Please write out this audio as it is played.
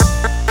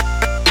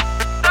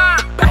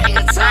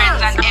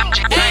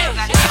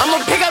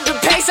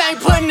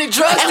putting the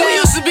drugs down. And we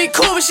used to be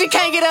cool, but she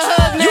can't get a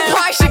hug now. You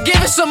probably should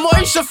give it some more,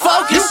 you should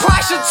focus. You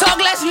probably should talk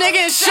less,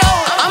 nigga, and show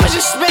it. I'ma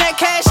just spend that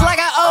cash like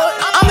I owe it.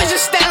 I'ma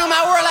just stand on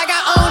my word like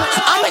I own it.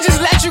 I'ma just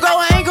let you go,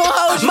 I ain't gon'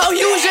 hold you. Mo,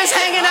 you was just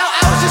hanging out,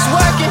 I was just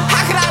working.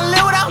 How could I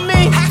live without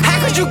me? How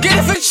could you get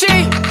it for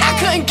cheap? I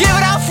couldn't give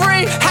it out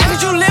free. How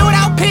could you live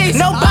without peace?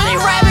 No bunny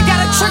rabbit,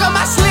 got a trick on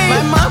my sleeve.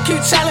 My mom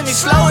keep telling me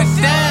slow it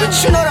down, but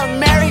you know the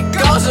merry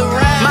goes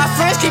around. My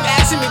friends keep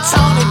asking me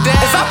tone it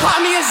down. If I pop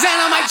me a Xan,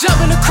 I might jump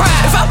in the crowd.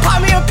 If I pop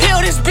me a pill,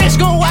 this bitch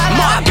gon' wild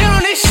out. I been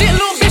on this shit,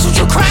 little bitch, what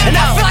you crying? And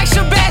I feel like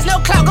Shabazz, no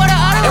clout, go the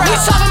other route.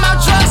 If we talking about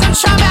drugs, I'm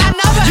trying to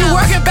another. You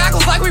working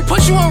backwards like we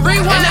put you on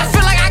rewind. And I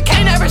feel like I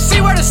can't ever see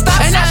where to stop.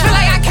 And I feel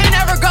like I can't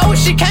ever go where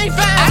she can't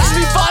find. I just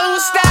be falling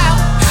with style.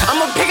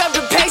 I'ma pick up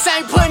the pace,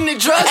 I ain't putting the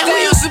drugs down. And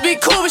we used to be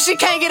cool, but she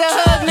can't get a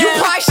hug now. You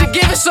probably should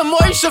give it some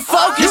more, you should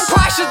focus. You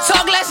probably should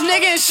talk less,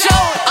 nigga, and show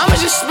it. I'ma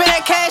just spend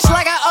that cash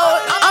like I owe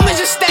it. I'ma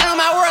just stand on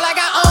my word like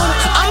I own it.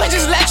 I'ma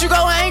just let you go,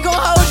 I ain't gon'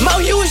 hold you. Mo,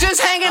 you was just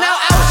hanging out,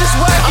 I was just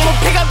working. I'ma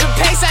pick up the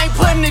pace, I ain't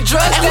putting the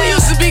drugs down. And we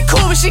used to be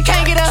cool, but she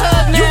can't get a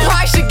hug now. You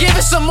probably should give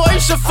it some more,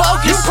 you should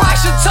focus. You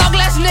probably should talk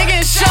less, nigga,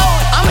 and show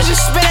it. I'ma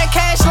just spend that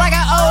cash like I